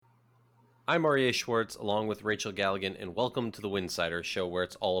I'm Aryeh Schwartz along with Rachel Galligan, and welcome to the Winsider Show where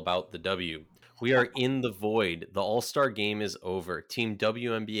it's all about the W. We are in the void. The All-Star game is over. Team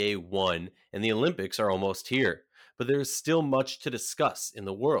WNBA won, and the Olympics are almost here. But there is still much to discuss in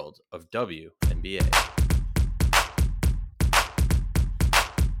the world of WNBA.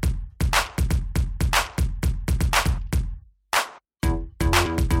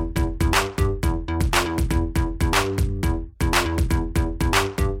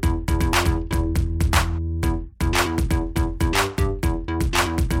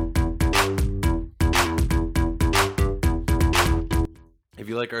 If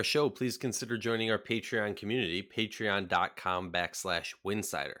you like our show, please consider joining our Patreon community,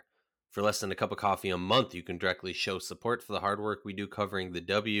 patreon.com/Winsider. For less than a cup of coffee a month, you can directly show support for the hard work we do covering the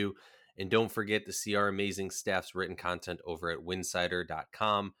W. And don't forget to see our amazing staff's written content over at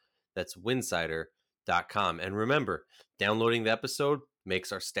winsider.com. That's winsider.com. And remember, downloading the episode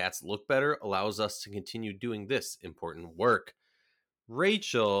makes our stats look better, allows us to continue doing this important work.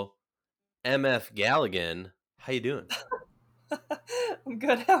 Rachel MF Galligan, how you doing? I'm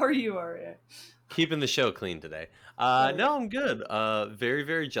good. How are you, Aryeh? Keeping the show clean today. No, I'm good. Very,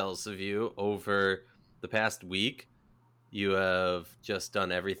 very jealous of you over the past week. You have just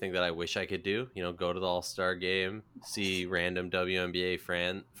done everything that I wish I could do. You know, go to the All-Star game, see random WNBA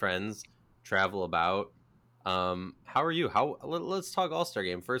friends, travel about. How are you? Let's talk All-Star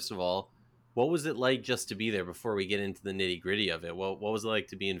game. First of all, what was it like just to be there before we get into the nitty-gritty of it? What was it like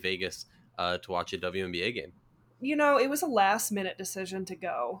to be in Vegas to watch a WNBA game? It was a last minute decision to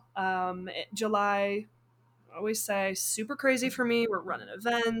go. July, I always say, super crazy for me. We're running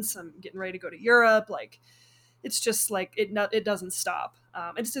events. I'm getting ready to go to Europe. It's just like it doesn't stop.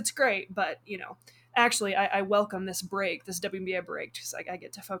 It's great, but actually, I welcome this break, this WNBA break, because I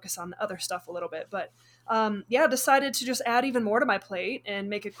get to focus on the other stuff a little bit. But decided to just add even more to my plate and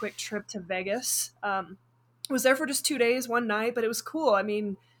make a quick trip to Vegas. Was there for just 2 days, one night, but it was cool. I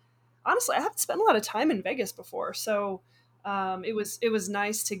mean, honestly, I haven't spent a lot of time in Vegas before, so it was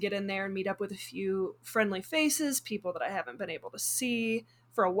nice to get in there and meet up with a few friendly faces, people that I haven't been able to see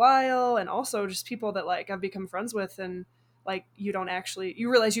for a while, and also just people that like I've become friends with, and like you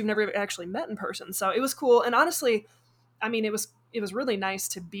realize you've never actually met in person. So it was cool, and honestly, I mean, it was really nice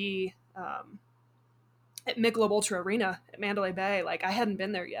to be at Michelob Ultra Arena at Mandalay Bay. Like I hadn't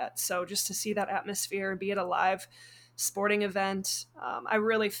been there yet, so just to see that atmosphere and be at a live sporting event, I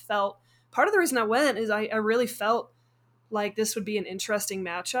really felt part of the reason I went is I really felt like this would be an interesting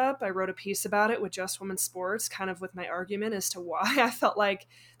matchup. I wrote a piece about it with Just Women's Sports, kind of with my argument as to why I felt like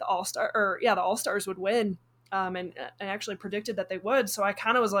the All Stars would win, and actually predicted that they would. So I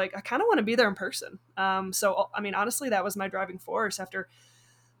kind of was like, I kind of want to be there in person. So I mean, honestly, that was my driving force. After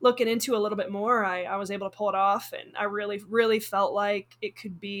looking into a little bit more, I was able to pull it off, and I really, really felt like it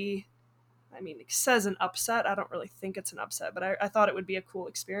could be. I mean, it says an upset. I don't really think it's an upset, but I thought it would be a cool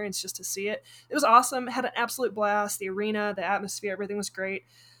experience just to see it. It was awesome. Had an absolute blast. The arena, the atmosphere, everything was great.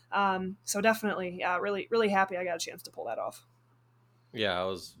 So definitely, yeah, really, really happy I got a chance to pull that off. Yeah, I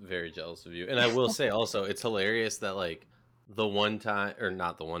was very jealous of you. And I will say also, it's hilarious that like the one time, or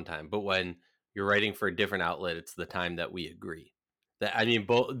not the one time, but when you're writing for a different outlet, it's the time that we agree. That I mean,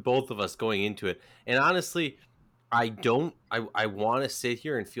 both of us going into it. And honestly, I want to sit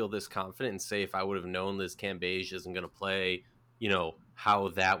here and feel this confident and say if I would have known Liz Cambage isn't going to play, how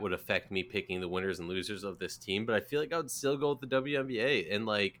that would affect me picking the winners and losers of this team. But I feel like I would still go with the WNBA. And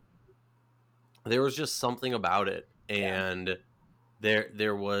like, there was just something about it. Yeah. And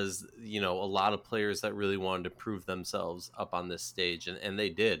there was a lot of players that really wanted to prove themselves up on this stage, and they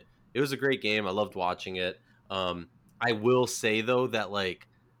did. It was a great game. I loved watching it. I will say though that like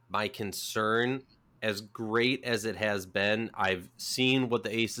my concern, as great as it has been, I've seen what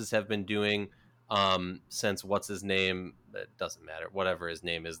the Aces have been doing since what's his name, it doesn't matter, whatever his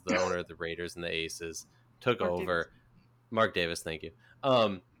name is, the owner of the Raiders and the Aces took Mark Davis. over. Mark Davis, thank you.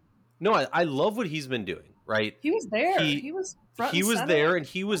 No, I love what he's been doing, right? He was there. He He was front he and was center. there, and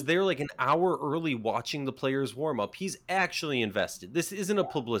he was there like an hour early watching the players warm up. He's actually invested. This isn't a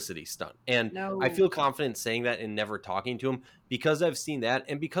publicity stunt. And I No. feel confident saying that and never talking to him because I've seen that,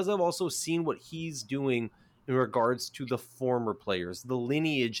 and because I've also seen what he's doing in regards to the former players, the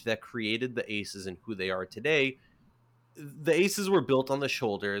lineage that created the Aces and who they are today. The Aces were built on the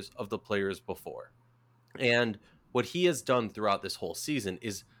shoulders of the players before. And what he has done throughout this whole season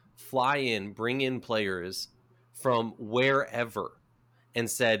is fly in, bring in players from wherever and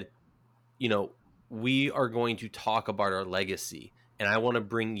said, we are going to talk about our legacy. And I want to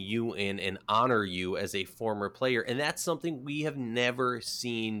bring you in and honor you as a former player. And that's something we have never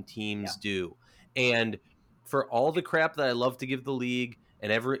seen teams do. And for all the crap that I love to give the league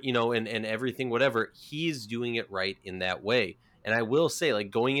and and everything, whatever, he's doing it right in that way. And I will say,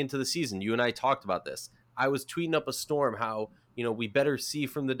 like, going into the season, you and I talked about this. I was tweeting up a storm how, we better see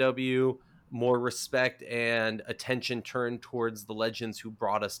from the W more respect and attention turned towards the legends who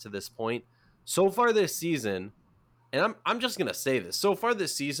brought us to this point. So far this season, and I'm just gonna say this. So far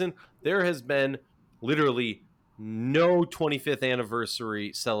this season, there has been literally no 25th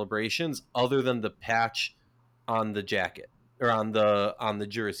anniversary celebrations other than the patch on the jacket or on the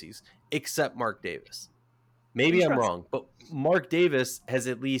jerseys, except Mark Davis. Maybe I'm Interesting. wrong, but Mark Davis has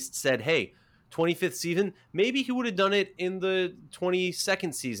at least said, "Hey, 25th season, maybe he would have done it in the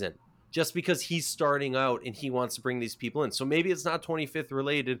 22nd season." Just because he's starting out and he wants to bring these people in. So maybe it's not 25th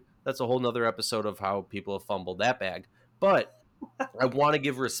related. That's a whole nother episode of how people have fumbled that bag. But I want to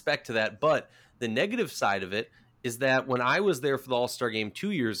give respect to that. But the negative side of it is that when I was there for the All-Star game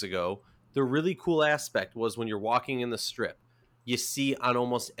 2 years ago, the really cool aspect was when you're walking in the strip, you see on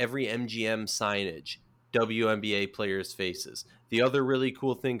almost every MGM signage WNBA players' faces. The other really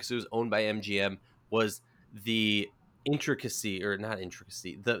cool thing, because it was owned by MGM, was the intricacy, or not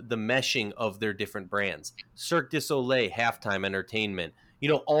intricacy, the meshing of their different brands. Cirque du Soleil, Halftime Entertainment,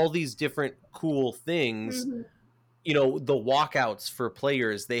 all these different cool things. Mm-hmm. The walkouts for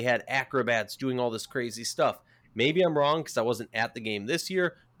players, they had acrobats doing all this crazy stuff. Maybe I'm wrong because I wasn't at the game this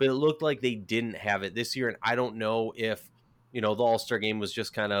year, but it looked like they didn't have it this year. And I don't know if, the All-Star game was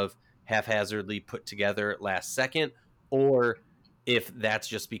just kind of haphazardly put together last second, or if that's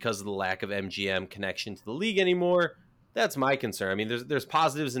just because of the lack of MGM connection to the league anymore. That's my concern. I mean, there's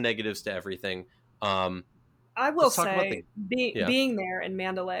positives and negatives to everything. I will Let's talk about say, yeah. being there in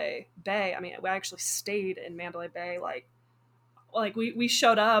Mandalay Bay, I mean, we actually stayed in Mandalay Bay. Like we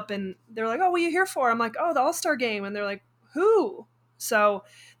showed up and they're like, "Oh, what are you here for?" I'm like, "Oh, the All-Star game," and they're like, "Who?" So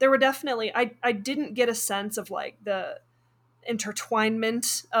there were definitely, I didn't get a sense of like the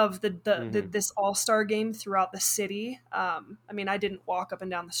intertwinement of this All-Star game throughout the city. I mean, I didn't walk up and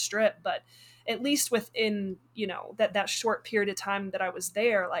down the strip, but at least within that short period of time that I was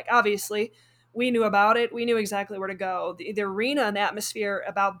there, like obviously we knew about it. We knew exactly where to go. The arena and the atmosphere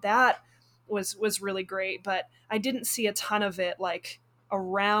about that was really great, but I didn't see a ton of it like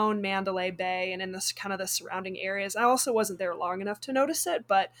around Mandalay Bay and in this kind of the surrounding areas. I also wasn't there long enough to notice it,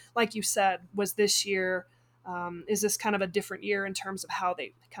 but like you said, was this year, is this kind of a different year in terms of how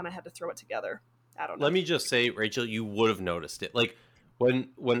they kind of had to throw it together? I don't know. Let me just say, Rachel, you would have noticed it. Like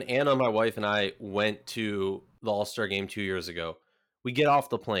when Anna, my wife, and I went to the All-Star game 2 years ago, we get off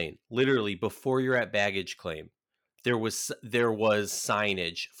the plane. Literally, before you're at baggage claim, there was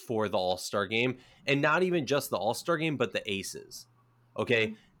signage for the All-Star game, and not even just the All-Star game, but the Aces. Okay,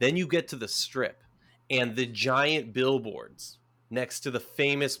 Mm-hmm. then you get to the strip, and the giant billboards next to the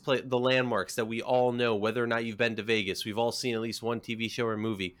famous the landmarks that we all know. Whether or not you've been to Vegas, we've all seen at least one TV show or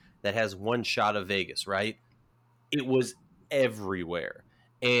movie that has one shot of Vegas, right? It was everywhere.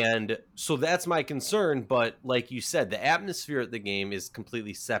 And so that's my concern. But like you said, the atmosphere at the game is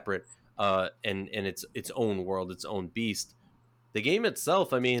completely separate, and its own world, its own beast. The game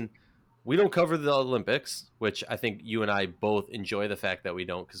itself, I mean, we don't cover the Olympics, which I think you and I both enjoy the fact that we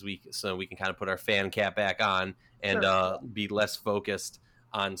don't, because we can kind of put our fan cap back on and Sure. be less focused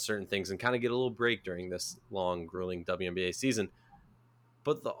on certain things and kind of get a little break during this long, grueling WNBA season.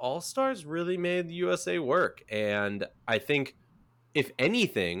 But the All Stars really made the USA work, and I think if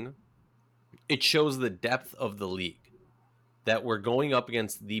anything, it shows the depth of the league, that we're going up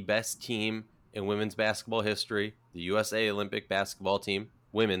against the best team in women's basketball history, the USA Olympic basketball team,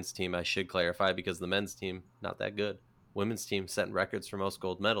 women's team, I should clarify, because the men's team, not that good. Women's team setting records for most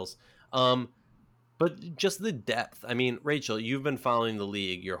gold medals. But just the depth. I mean, Rachel, you've been following the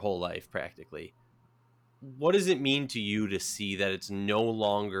league your whole life practically. What does it mean to you to see that it's no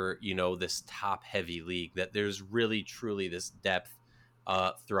longer, this top heavy league, that there's really truly this depth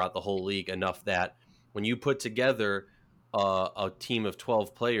throughout the whole league, enough that when you put together a team of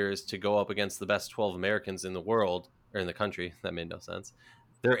 12 players to go up against the best 12 Americans in the world, or in the country, that made no sense,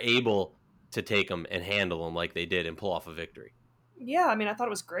 they're able to take them and handle them like they did and pull off a victory? Yeah, I mean, I thought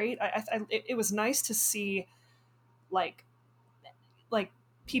it was great. It was nice to see like like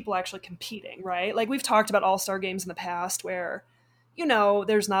people actually competing, right? Like we've talked about all-star games in the past where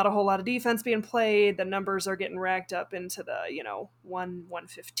there's not a whole lot of defense being played. The numbers are getting racked up into the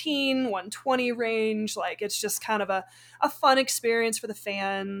 115, 120 range. Like it's just kind of a fun experience for the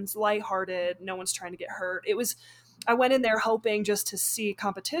fans, lighthearted. No one's trying to get hurt. I went in there hoping just to see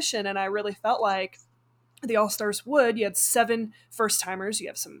competition, and I really felt like the All-Stars would. You had 7 first-timers. You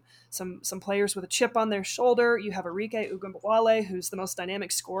have some players with a chip on their shoulder. You have Arike Ugumbawale, who's the most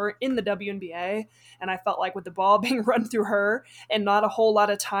dynamic scorer in the WNBA, and I felt like with the ball being run through her and not a whole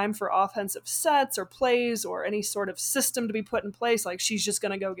lot of time for offensive sets or plays or any sort of system to be put in place, like she's just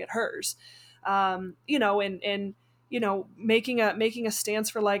going to go get hers. And making a stance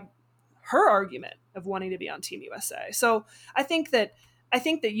for like her argument of wanting to be on Team USA. So I think that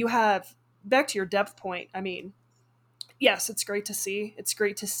you have, back to your depth point, I mean, yes, it's great to see. It's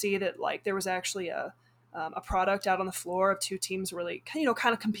great to see that like there was actually a product out on the floor of 2 teams really, kind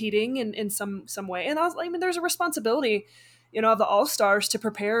of competing in some way. And I mean, there's a responsibility, of the All-Stars to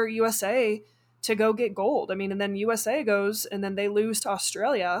prepare USA to go get gold. I mean, and then USA goes and then they lose to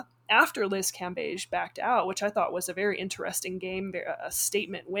Australia after Liz Cambage backed out, which I thought was a very interesting game, a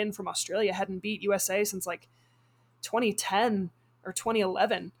statement win from Australia. Hadn't beat USA since like 2010 or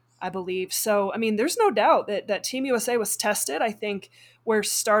 2011, I believe. So, I mean, there's no doubt that Team USA was tested. I think we're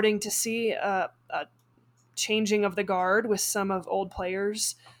starting to see a changing of the guard with some of older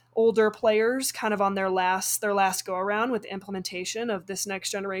players kind of on their last go around with the implementation of this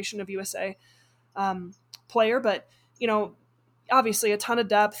next generation of USA player. But, obviously a ton of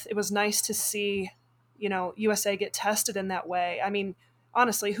depth. It was nice to see, USA get tested in that way. I mean,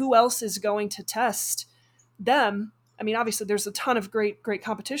 honestly, who else is going to test them? I mean, obviously there's a ton of great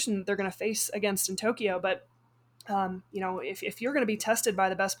competition they're going to face against in Tokyo, but if you're going to be tested by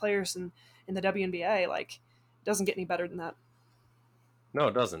the best players in the WNBA, like, it doesn't get any better than that. No,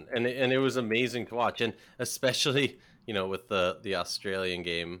 it doesn't. And it was amazing to watch. And especially, with the Australian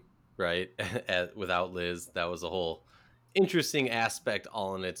game, right? Without Liz, that was a whole interesting aspect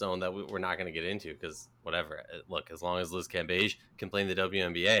all in its own that we're not going to get into, because whatever. Look, as long as Liz Cambage can play in the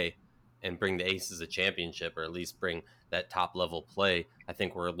WNBA and bring the Aces a championship, or at least bring that top level play, I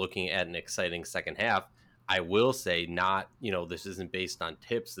think we're looking at an exciting second half. I will say, not, this isn't based on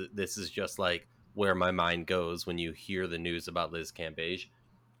tips. This is just like where my mind goes when you hear the news about Liz Cambage.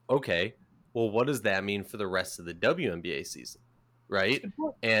 Okay, well, what does that mean for the rest of the WNBA season, right?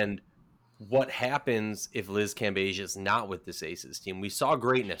 And what happens if Liz Cambage is not with this Aces team? We saw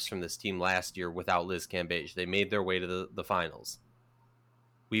greatness from this team last year without Liz Cambage. They made their way to the finals.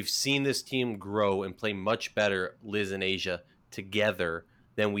 We've seen this team grow and play much better, Liz and A'ja, together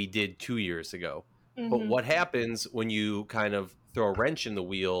than we did 2 years ago. Mm-hmm. But what happens when you kind of throw a wrench in the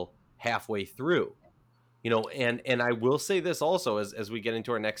wheel halfway through? And I will say this also, as we get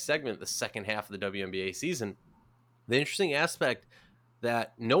into our next segment, the second half of the WNBA season, the interesting aspect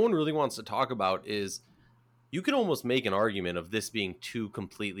that no one really wants to talk about is you can almost make an argument of this being 2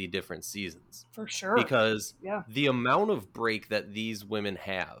 completely different seasons. For sure. Because the amount of break that these women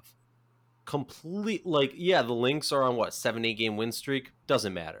have, the Lynx are on 7-8 game win streak,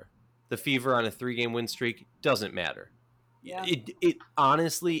 doesn't matter. The Fever on a 3-game win streak, doesn't matter. Yeah. It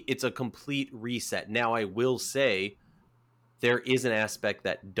honestly, it's a complete reset. Now, I will say there is an aspect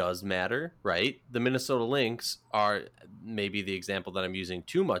that does matter, right? The Minnesota Lynx are maybe the example that I'm using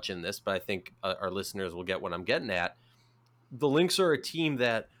too much in this, but I think our listeners will get what I'm getting at. The Lynx are a team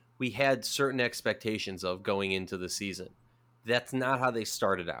that we had certain expectations of going into the season. That's not how they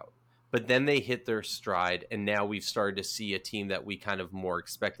started out. But then they hit their stride, and now we've started to see a team that we kind of more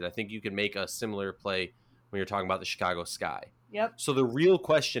expected. I think you can make a similar play when you're talking about the Chicago Sky. Yep. So the real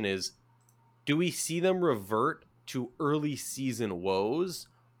question is, do we see them revert to early season woes,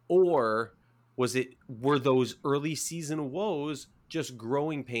 or were those early season woes just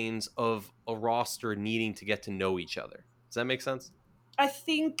growing pains of a roster needing to get to know each other? Does that make sense? I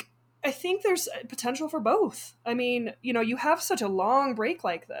think there's potential for both. I mean, you have such a long break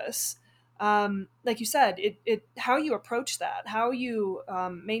like this. Like you said, it how you approach that, how you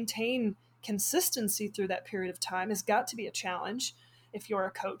maintain consistency through that period of time has got to be a challenge if you're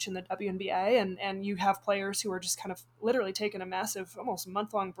a coach in the WNBA and you have players who are just kind of literally taking a massive, almost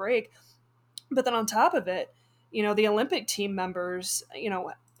month-long break. But then on top of it, the Olympic team members,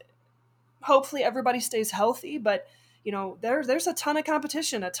 hopefully everybody stays healthy, but there's a ton of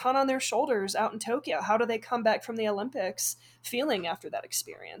competition, a ton on their shoulders out in Tokyo. How do they come back from the Olympics feeling after that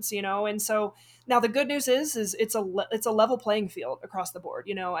experience? And so now the good news is it's a level playing field across the board.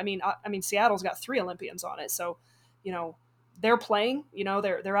 I mean, Seattle's got 3 Olympians on it, so they're playing.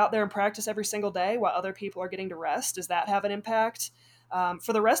 They're out there in practice every single day while other people are getting to rest. Does that have an impact?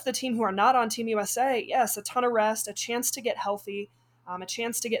 For the rest of the team who are not on Team USA, yes, a ton of rest, a chance to get healthy. A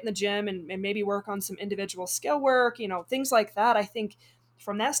chance to get in the gym and maybe work on some individual skill work, things like that. I think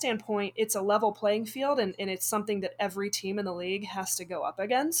from that standpoint, it's a level playing field, and it's something that every team in the league has to go up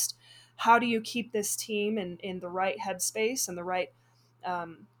against. How do you keep this team in the right headspace and the right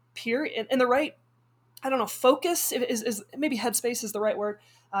period and the right I don't know, focus is maybe headspace is the right word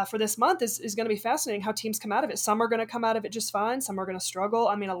for this month is going to be fascinating how teams come out of it. Some are going to come out of it just fine. Some are going to struggle.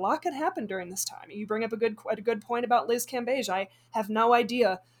 I mean, a lot could happen during this time. You bring up a good point about Liz Cambage. I have no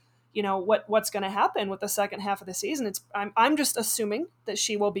idea, what's going to happen with the second half of the season. I'm just assuming that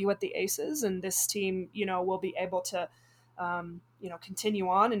she will be with the Aces and this team, will be able to, continue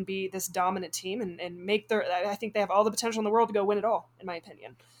on and be this dominant team and make I think they have all the potential in the world to go win it all, in my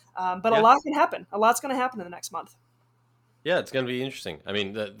opinion. But a Yeah. lot can happen. A lot's going to happen in the next month. Yeah, it's going to be interesting. I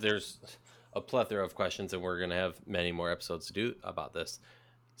mean, there's a plethora of questions, and we're going to have many more episodes to do about this.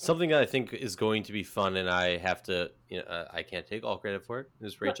 Something that I think is going to be fun, and I have to, I can't take all credit for it.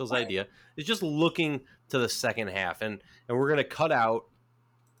 It's Rachel's idea. It's just looking to the second half, and we're going to cut out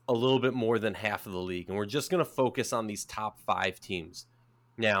a little bit more than half of the league, and we're just going to focus on these top 5 teams.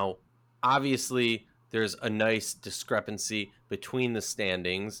 Now, obviously, there's a nice discrepancy between the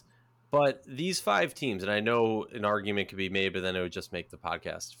standings, but these 5 teams, and I know an argument could be made, but then it would just make the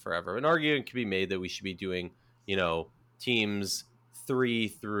podcast forever. An argument could be made that we should be doing, teams 3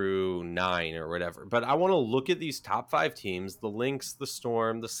 through 9 or whatever. But I want to look at these top 5 teams, the Lynx, the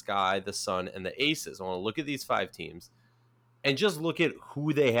Storm, the Sky, the Sun, and the Aces. I want to look at these 5 teams and just look at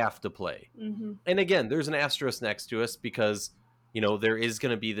who they have to play. Mm-hmm. And again, there's an asterisk next to us because, there is going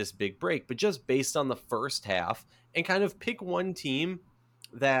to be this big break. But just based on the first half and kind of pick one team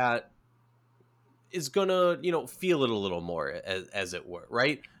that is going to, feel it a little more, as it were,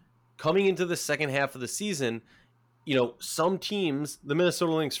 right? Coming into the second half of the season, some teams, the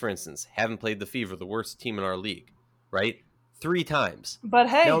Minnesota Lynx, for instance, haven't played the Fever, the worst team in our league, right? 3 times. But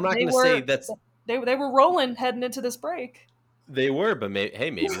hey, now, I'm not going to say that's... They were rolling heading into this break. They were, but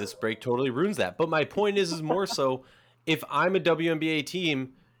maybe this break totally ruins that. But my point is more so, if I'm a WNBA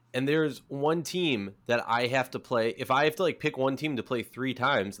team and there's one team that I have to play, if I have to pick one team to play 3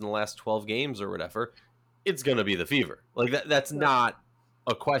 times in the last 12 games or whatever, it's going to be the Fever. That's not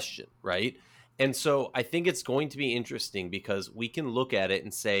a question, right? And so I think it's going to be interesting because we can look at it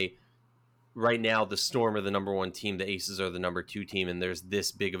and say, right now, the Storm are the number 1 team, the Aces are the number 2 team, and there's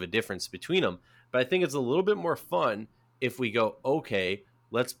this big of a difference between them. But I think it's a little bit more fun if we go, okay,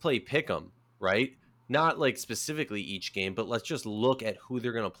 let's play pick'em, right? Not specifically each game, but let's just look at who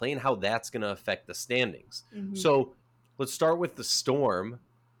they're going to play and how that's going to affect the standings. Mm-hmm. So let's start with the Storm,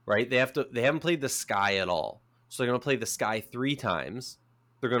 right? They haven't played the Sky at all. So they're going to play the Sky 3 times.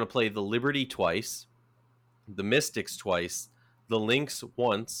 They're going to play the Liberty twice, the Mystics twice, the Lynx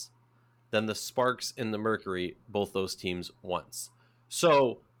once, then the Sparks and the Mercury, both those teams once.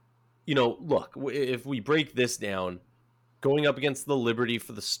 So, look, if we break this down, going up against the Liberty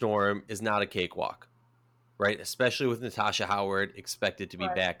for the Storm is not a cakewalk, right? Especially with Natasha Howard expected to be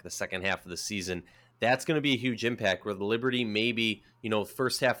back the second half of the season. That's going to be a huge impact where the Liberty maybe,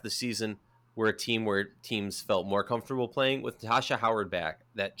 first half of the season were a team where teams felt more comfortable playing. With Natasha Howard back,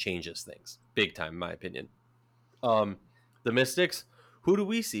 that changes things big time, in my opinion. The Mystics, who do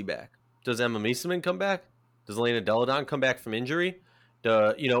we see back? Does Emma Miesemann come back? Does Elena Deladon come back from injury?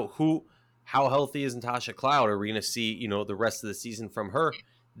 How healthy is Natasha Cloud? Are we going to see, the rest of the season from her?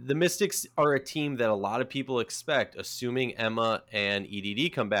 The Mystics are a team that a lot of people expect, assuming Emma and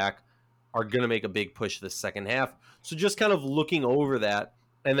EDD come back, are going to make a big push this second half. So just kind of looking over that.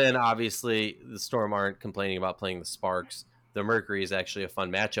 And then obviously the Storm aren't complaining about playing the Sparks. The Mercury is actually a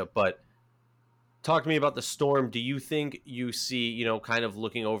fun matchup. But talk to me about the Storm. Do you think you see, kind of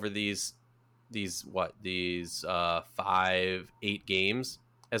looking over these 5-8 games,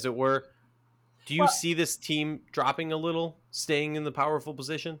 as it were? Do you see this team dropping a little, staying in the powerful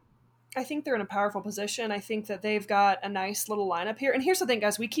position? I think they're in a powerful position. I think that they've got a nice little lineup here. And here's the thing,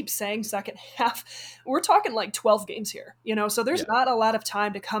 guys, we keep saying second half. We're talking 12 games here, so there's not a lot of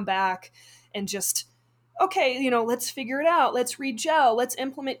time to come back and just, okay, let's figure it out. Let's regel. Let's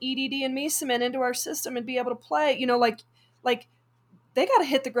implement EDD and Miesemann into our system and be able to play, they got to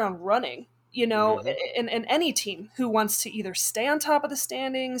hit the ground running. And any team who wants to either stay on top of the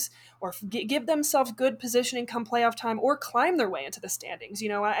standings or give themselves good positioning come playoff time or climb their way into the standings.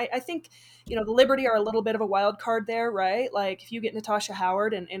 I think, the Liberty are a little bit of a wild card there, right? If you get Natasha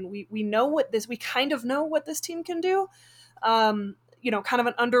Howard and we know we kind of know what this team can do, kind of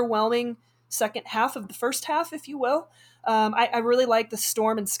an underwhelming second half of the first half, if you will. I really like the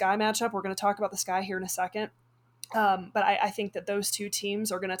Storm and Sky matchup. We're going to talk about the Sky here in a second. But I think that those 2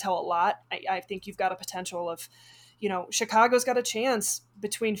 teams are going to tell a lot. I think you've got a potential of, Chicago's got a chance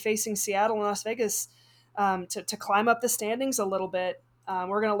between facing Seattle and Las Vegas to climb up the standings a little bit.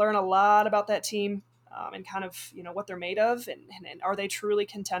 We're going to learn a lot about that team and kind of, what they're made of and are they truly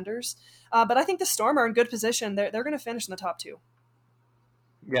contenders. But I think the Storm are in good position. They're going to finish in the top 2.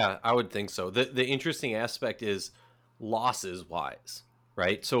 Yeah, I would think so. The interesting aspect is losses wise,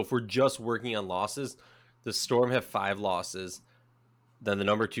 right? So if we're just working on losses, the Storm have 5 losses. Then the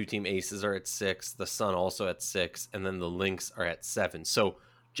number 2 team Aces are at 6, the Sun also at 6, and then the Lynx are at 7. So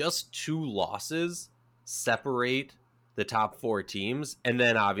just 2 losses separate the top 4 teams, and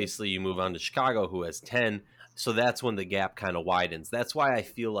then obviously you move on to Chicago, who has 10. So that's when the gap kind of widens. That's why I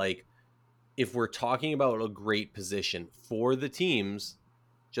feel like if we're talking about a great position for the teams,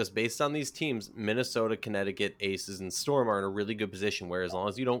 just based on these teams, Minnesota, Connecticut, Aces, and Storm are in a really good position. Where as long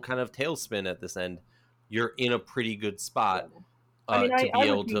as you don't kind of tailspin at this end, you're in a pretty good Yeah. spot I mean, to I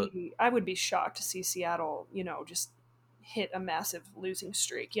be would able to. be shocked to see Seattle, just hit a massive losing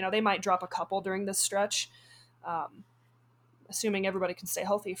streak. They might drop a couple during this stretch, um, assuming everybody can stay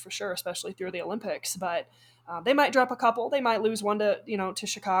healthy for sure, especially through the Olympics. But they might drop a couple. They might lose one to to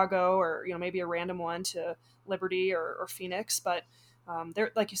Chicago, or maybe a random one to Liberty or Phoenix. But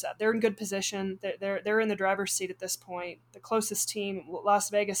they're, like you said, they're in good position. They're in the driver's seat at this point. The closest team, Las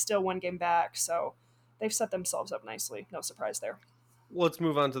Vegas, still 1 game back, so they've set themselves up nicely. No surprise there. Let's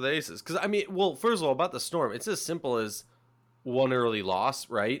move on to the Aces, because I mean, well, first of all, about the Storm, it's as simple as one early loss,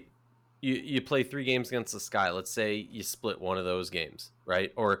 right? You play 3 games against the Sky. Let's say you split one of those games,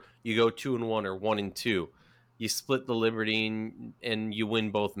 right? Or you go 2-1 or 1-2. You split the Liberty and you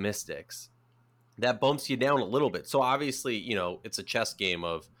win both Mystics. That bumps you down a little bit. So obviously, it's a chess game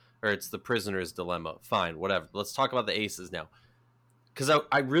or it's the prisoner's dilemma. Fine, whatever. Let's talk about the Aces now. Because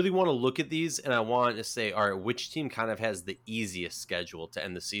I really want to look at these and I want to say, all right, which team kind of has the easiest schedule to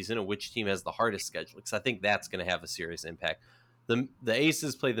end the season and which team has the hardest schedule? Because I think that's going to have a serious impact. The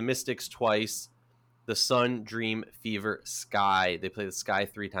Aces play the Mystics twice, the Sun, Dream, Fever, Sky. They play the Sky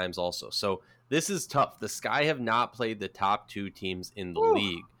 3 times also. So this is tough. The Sky have not played the top 2 teams in the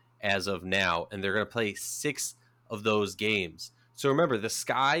league as of now, and they're going to play 6 of those games. So remember, the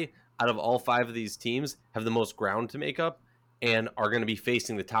Sky, out of all 5 of these teams, have the most ground to make up and are going to be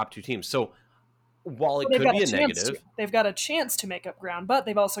facing the top 2 teams. So while it could be a negative, they've got a chance to make up ground, but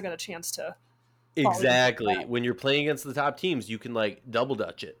they've also got a chance to. Exactly. When you're playing against the top teams, you can like double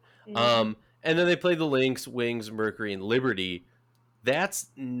dutch it. Mm-hmm. And then they play the Lynx, Wings, Mercury, and Liberty. That's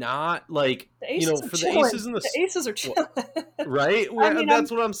not like, for the Aces and the Aces are chilling. Right?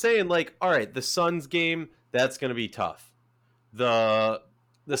 That's what I'm saying. Like, all right, the Suns game, that's going to be tough. The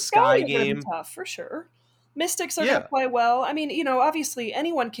Sky game, tough for sure. Mystics are going to play well. I mean, obviously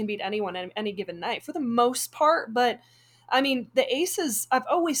anyone can beat anyone any given night for the most part, but I mean, the Aces, I've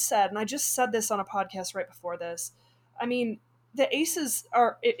always said, and I just said this on a podcast right before this. I mean, the Aces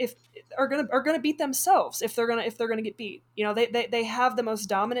are gonna beat themselves if they're gonna get beat. They have the most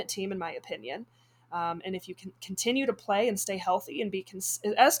dominant team in my opinion, and if you can continue to play and stay healthy and be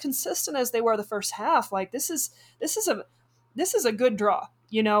as consistent as they were the first half, like this is a good draw.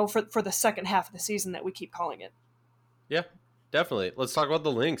 For the second half of the season that we keep calling it. Yeah, definitely. Let's talk about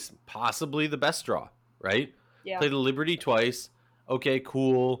the Lynx. Possibly the best draw, right? Yeah. Play the Liberty twice. Okay,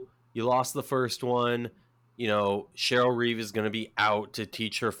 cool. You lost the first one. Cheryl Reeve is going to be out to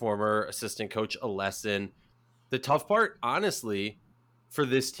teach her former assistant coach a lesson. The tough part, honestly, for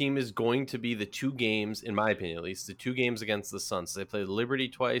this team is going to be the 2 games, in my opinion at least, the 2 games against the Sun. So they play the Liberty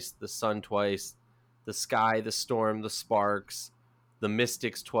twice, the Sun twice, the Sky, the Storm, the Sparks, the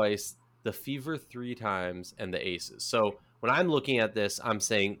Mystics twice, the Fever 3 times, and the Aces. So when I'm looking at this, I'm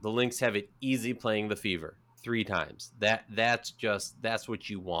saying the Lynx have it easy playing the Fever 3 times. That's what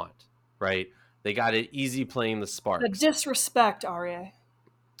you want, right? They got it easy playing the Sparks. The disrespect, Arya.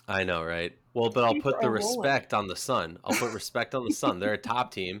 I know, right? Well, but I'll put the respect on the Sun. I'll put respect on the Sun. They're a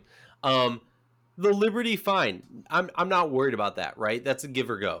top team. The Liberty, fine. I'm not worried about that, right? That's a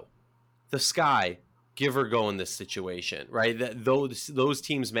give or go. The Sky, give or go in this situation, right? Those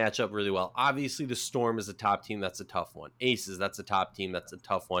teams match up really well. Obviously, the Storm is a top team. That's a tough one. Aces, that's a top team. That's a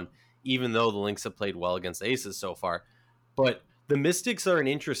tough one, even though the Lynx have played well against Aces so far. But the Mystics are an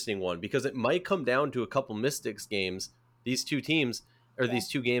interesting one because it might come down to a couple Mystics games. These 2 teams, or these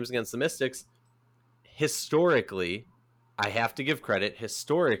 2 games against the Mystics, historically, I have to give credit,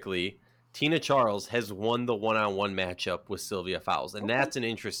 historically, Tina Charles has won the one-on-one matchup with Sylvia Fowles. And that's an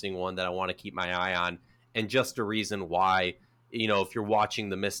interesting one that I want to keep my eye on. And just a reason why, if you're watching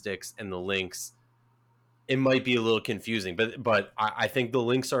the Mystics and the Lynx, it might be a little confusing. But I think the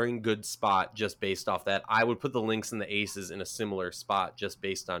Lynx are in good spot just based off that. I would put the Lynx and the Aces in a similar spot just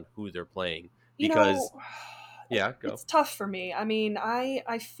based on who they're playing. Because, go. It's tough for me. I mean,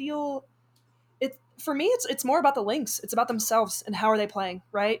 I feel... For me, it's more about the Lynx. It's about themselves and how are they playing,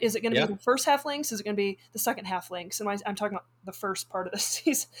 right? Is it going to be the first half Lynx? Is it going to be the second half Lynx? And I'm talking about the first part of the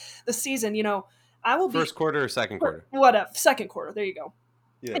season. I will be first quarter or second quarter. Whatever, second quarter. There you go.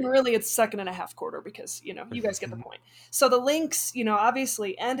 Yeah. And really, it's second and a half quarter because, you guys get the point. So the Lynx,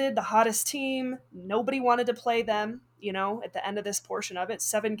 obviously ended the hottest team. Nobody wanted to play them, at the end of this portion of it.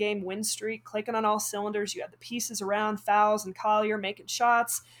 7-game win streak, clicking on all cylinders. You had the pieces around, Fowles and Collier making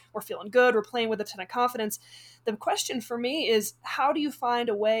shots. We're feeling good. We're playing with a ton of confidence. The question for me is, how do you find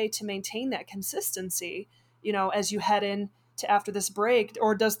a way to maintain that consistency, as you head in to after this break?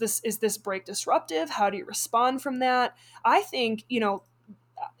 Or is this break disruptive? How do you respond from that? I think,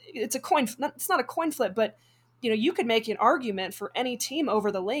 it's not a coin flip, but you could make an argument for any team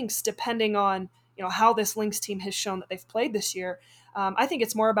over the Lynx depending on how this Lynx team has shown that they've played this year. I think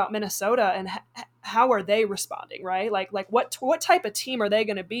it's more about Minnesota and how are they responding, right? Like what type of team are they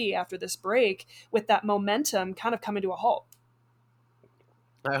going to be after this break with that momentum kind of coming to a halt?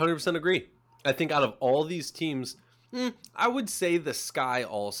 I 100% agree. I think out of all these teams, I would say the Sky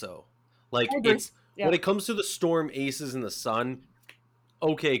also. Like, I agree. it's Yeah. when it comes to the Storm, Aces, and the Sun.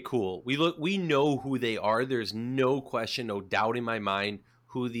 Okay, cool. We know who they are. There's no question, no doubt in my mind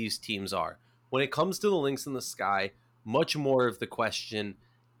who these teams are. When it comes to the Lynx in the Sky, much more of the question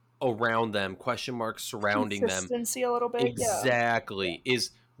around them, question marks surrounding them. Consistency a little bit. Exactly. Yeah.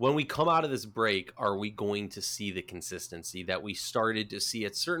 Is when we come out of this break, are we going to see the consistency that we started to see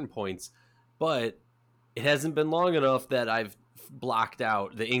at certain points? But it hasn't been long enough that I've blocked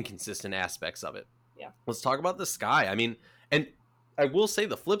out the inconsistent aspects of it. Yeah. Let's talk about the Sky. I mean, and I will say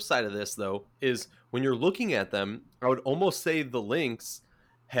the flip side of this, though, is when you're looking at them, I would almost say the Lynx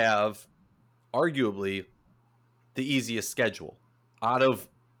have arguably the easiest schedule out of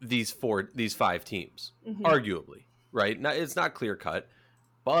these 5 teams, arguably, right? Now, it's not clear cut,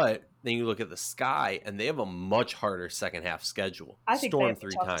 but then you look at the Sky and they have a much harder second half schedule. I think Storm they have 3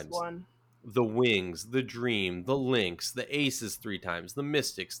 the toughest times. one. The Wings, the Dream, the Lynx, the Aces 3 times, the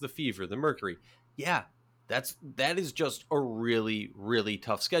Mystics, the Fever, the Mercury. Yeah, that is just a really, really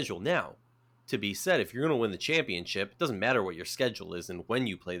tough schedule. Now, to be said, if you're going to win the championship, it doesn't matter what your schedule is and when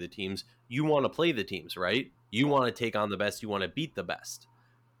you play the teams. You want to play the teams, right? You want to take on the best. You want to beat the best.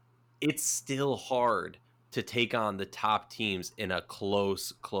 It's still hard to take on the top teams in a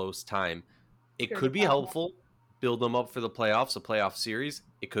close time. It could be helpful, build them up for the playoffs, a playoff series.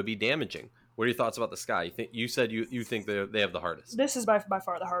 It could be damaging. What are your thoughts about the Sky? You said you think they have the hardest. This is by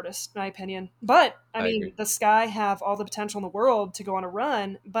far the hardest, in my opinion. But I mean, agree. The Sky have all the potential in the world to go on a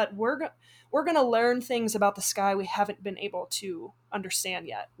run. But we're going to learn things about the Sky we haven't been able to understand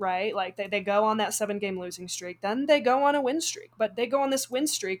yet, right? Like they go on that 7-game losing streak, then they go on a win streak. But they go on this win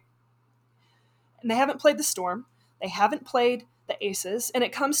streak, and they haven't played the Storm. They haven't played the Aces, and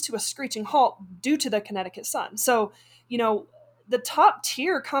it comes to a screeching halt due to the Connecticut Sun. So, the top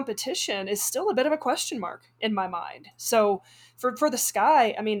tier competition is still a bit of a question mark in my mind. So for the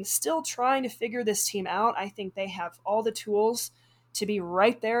Sky, I mean, still trying to figure this team out. I think they have all the tools to be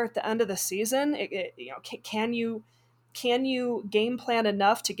right there at the end of the season. Can you game plan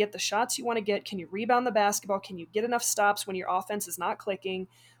enough to get the shots you want to get? Can you rebound the basketball? Can you get enough stops when your offense is not clicking?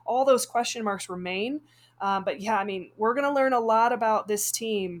 All those question marks remain. But yeah, I mean, we're going to learn a lot about this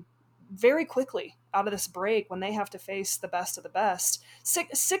team very quickly out of this break when they have to face the best of the best.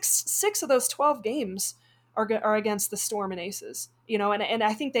 Six of those 12 games are against the Storm and Aces, and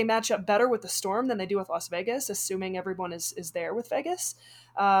I think they match up better with the Storm than they do with Las Vegas, assuming everyone is there with Vegas.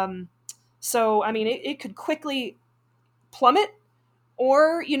 So, I mean, it could quickly plummet,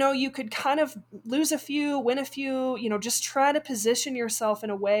 or, you could kind of lose a few, win a few, just try to position yourself in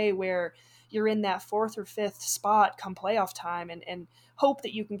a way where you're in that 4th or 5th spot come playoff time and hope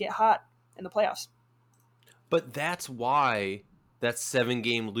that you can get hot in the playoffs. But that's why that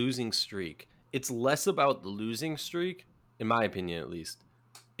 7-game losing streak, it's less about the losing streak, in my opinion at least.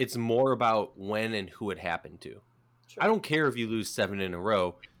 It's more about when and who it happened to. Sure. I don't care if you lose 7 in a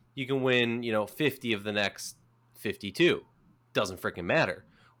row. You can win, 50 of the next 52. Doesn't freaking matter.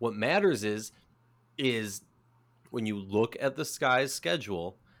 What matters is when you look at the Sky's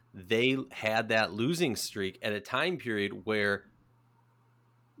schedule, they had that losing streak at a time period where,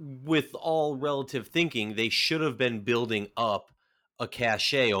 with all relative thinking, they should have been building up a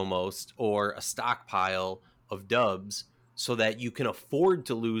cachet almost, or a stockpile of dubs, so that you can afford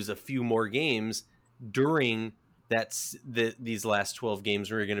to lose a few more games during these last 12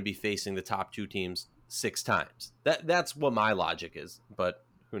 games where you're going to be facing the top 2 teams 6 times. That's what my logic is, but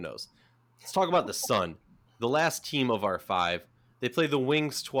who knows. Let's talk about the Sun. The last team of our 5. They play the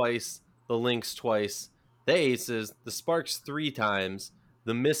Wings twice, the Lynx twice, the Aces, the Sparks 3 times,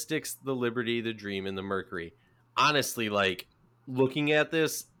 the Mystics, the Liberty, the Dream, and the Mercury. Honestly, like, looking at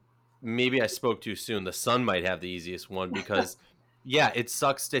this, maybe I spoke too soon. The Sun might have the easiest one because, yeah, it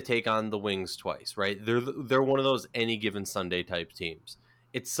sucks to take on the Wings twice, right? They're one of those any given Sunday type teams.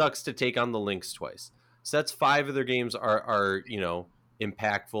 it sucks to take on the Lynx twice. So that's 5 of their games are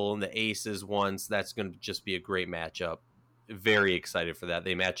impactful, and the Aces once. That's going to just be a great matchup. Very excited for that.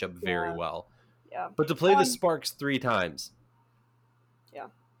 They match up very Yeah. well. Yeah. But to play the Sparks 3 times, Yeah.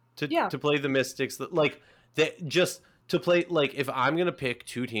 to play the Mystics, to play, like, if I'm going to pick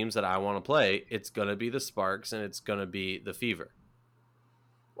 2 teams that I want to play, it's going to be the Sparks and it's going to be the Fever.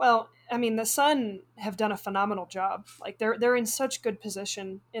 Well, I mean, the Sun have done a phenomenal job. Like they're in such good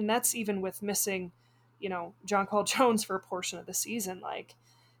position, and that's even with missing, Jonquel Jones for a portion of the season. Like,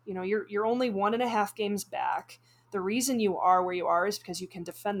 you're only 1.5 games back. The reason you are where you are is because you can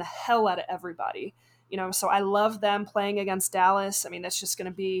defend the hell out of everybody. So I love them playing against Dallas. I mean, that's just going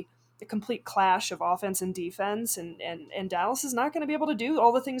to be a complete clash of offense and defense, and Dallas is not going to be able to do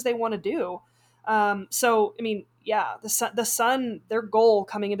all the things they want to do. So I mean, yeah, the Sun, their goal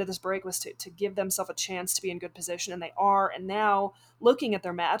coming into this break was to give themselves a chance to be in good position, and they are. And now looking at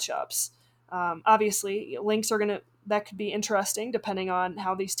their matchups, obviously Lynx that could be interesting depending on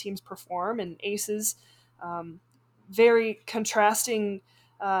how these teams perform, and Aces, very contrasting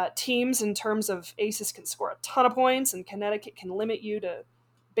teams in terms of Aces can score a ton of points, and Connecticut can limit you to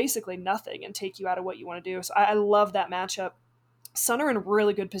basically nothing and take you out of what you want to do. So I love that matchup. Sun are in a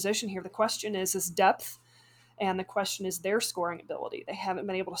really good position here. The question is depth, and the question is their scoring ability. They haven't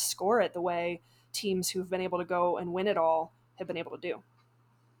been able to score it the way teams who've been able to go and win it all have been able to do.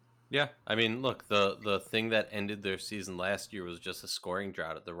 Yeah, I mean, look, the thing that ended their season last year was just a scoring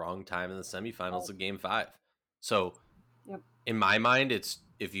drought at the wrong time in the semifinals of Game 5. So, Yep. in my mind, it's,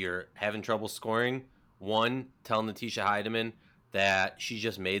 if you're having trouble scoring, one, tell Natisha Heidemann that she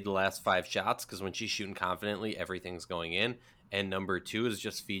just made the last 5 shots, because when she's shooting confidently, everything's going in. And number 2 is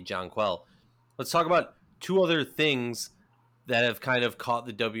just feed Jonquel. Let's talk about 2 other things that have kind of caught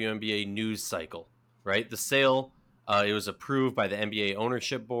the WNBA news cycle, right? The sale, it was approved by the NBA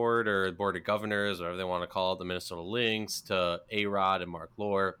ownership board or board of governors, whatever they want to call it, the Minnesota Lynx, to A-Rod and Mark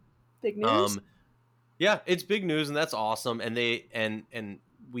Lore. Big news. Yeah, it's big news, and that's awesome. And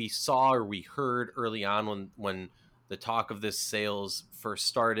we saw, or we heard early on when the talk of this sales first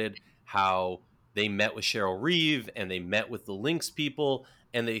started, how they met with Cheryl Reeve and they met with the Lynx people,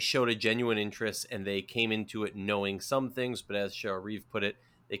 and they showed a genuine interest, and they came into it knowing some things, but as Cheryl Reeve put it,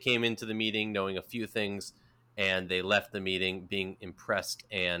 they came into the meeting knowing a few things, and they left the meeting being impressed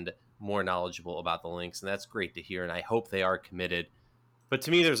and more knowledgeable about the Lynx, and that's great to hear, and I hope they are committed. But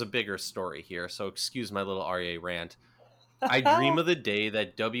to me, there's a bigger story here, so excuse my little RA rant. I dream of the day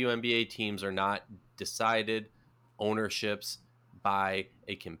that WNBA teams are not decided ownerships by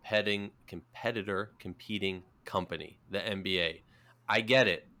a competing company, the NBA. I get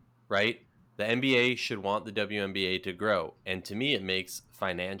it, right? The NBA should want the WNBA to grow, and to me, it makes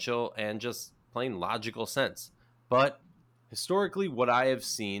financial and just plain logical sense. But historically, what I have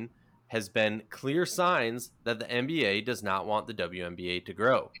seen has been clear signs that the NBA does not want the WNBA to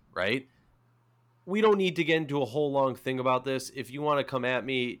grow, right? We don't need to get into a whole long thing about this. If you want to come at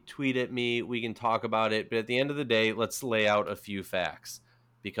me, tweet at me, we can talk about it. But at the end of the day, let's lay out a few facts,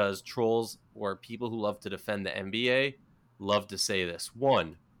 because trolls, or people who love to defend the NBA, love to say this.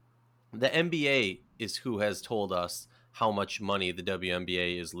 1, the NBA is who has told us how much money the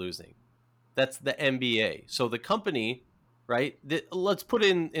WNBA is losing. That's the NBA. So the company, right? Let's put it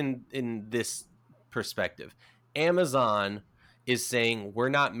in this perspective. Amazon is saying we're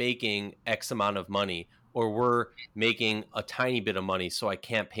not making X amount of money, or we're making a tiny bit of money, so I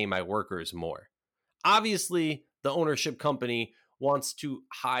can't pay my workers more. Obviously, the ownership company wants to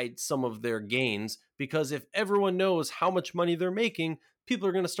hide some of their gains, because if everyone knows how much money they're making, people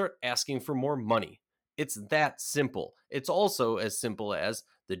are going to start asking for more money. It's that simple. It's also as simple as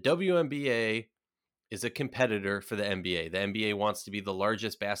the WNBA is a competitor for the NBA. The NBA wants to be the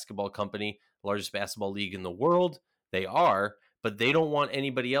largest basketball company, largest basketball league in the world. They are, but they don't want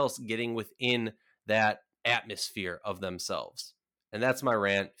anybody else getting within that atmosphere of themselves. And that's my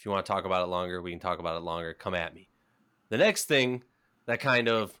rant. If you want to talk about it longer, we can talk about it longer. Come at me. The next thing that kind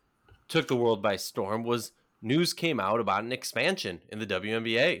of took the world by storm was news came out about an expansion in the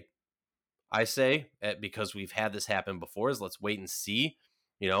WNBA. I say, because we've had this happen before, is let's wait and see,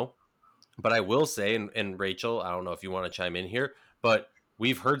 But I will say, and Rachel, I don't know if you want to chime in here, but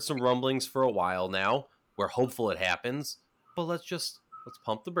we've heard some rumblings for a while now. We're hopeful it happens, but let's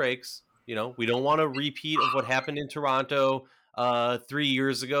pump the brakes. We don't want a repeat of what happened in Toronto 3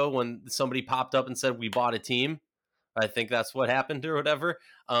 years ago when somebody popped up and said we bought a team. I think that's what happened or whatever.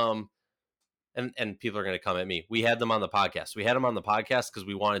 And people are going to come at me. We had them on the podcast. We had them on the podcast because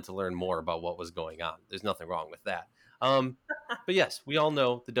we wanted to learn more about what was going on. There's nothing wrong with that. But yes, we all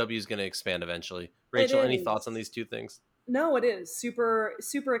know the W is going to expand eventually. Rachel, any thoughts on these 2 things? No, it is super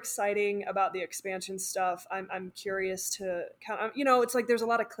super exciting about the expansion stuff. I'm curious to kind of, it's like there's a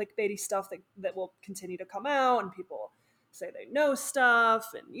lot of clickbaity stuff that will continue to come out, and people say they know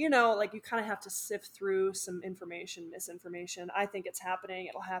stuff, and like you kind of have to sift through some information, misinformation. I think it's happening.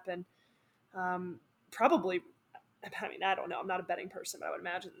 It'll happen. Probably. I mean, I don't know. I'm not a betting person, but I would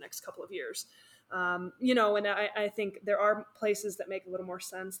imagine the next couple of years. And I think there are places that make a little more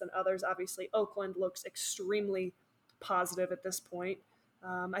sense than others. Obviously, Oakland looks extremely positive at this point.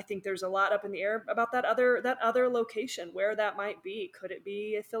 I think there's a lot up in the air about that other location, where that might be. Could it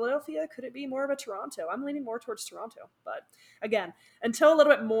be Philadelphia? Could it be more of a Toronto? I'm leaning more towards Toronto, but again, until a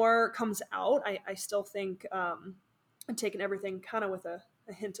little bit more comes out, I still think I'm taking everything kind of with a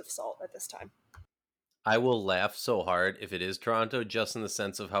hint of salt at this time. I will laugh so hard if it is Toronto, just in the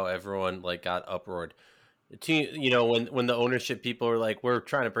sense of how everyone like got uproared. Team, when the ownership people were like, "We're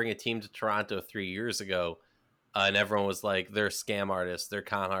trying to bring a team to Toronto 3 years ago," and everyone was like, "They're scam artists, they're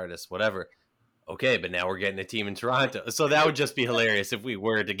con artists, whatever." Okay, but now we're getting a team in Toronto, so that would just be hilarious if we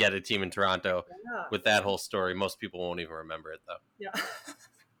were to get a team in Toronto Yeah, with that whole story. Most people won't even remember it though. yeah.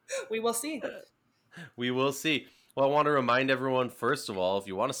 We will see. We will see. Well, I want to remind everyone, first of all, if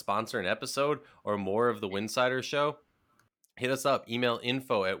you want to sponsor an episode or more of the Winsider Show, hit us up. Email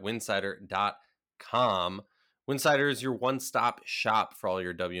info@winsider.com. Winsider is your one-stop shop for all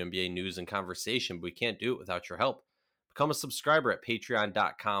your WNBA news and conversation, but we can't do it without your help. Become a subscriber at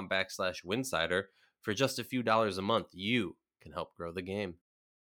patreon.com/winsider. For just a few dollars a month, you can help grow the game.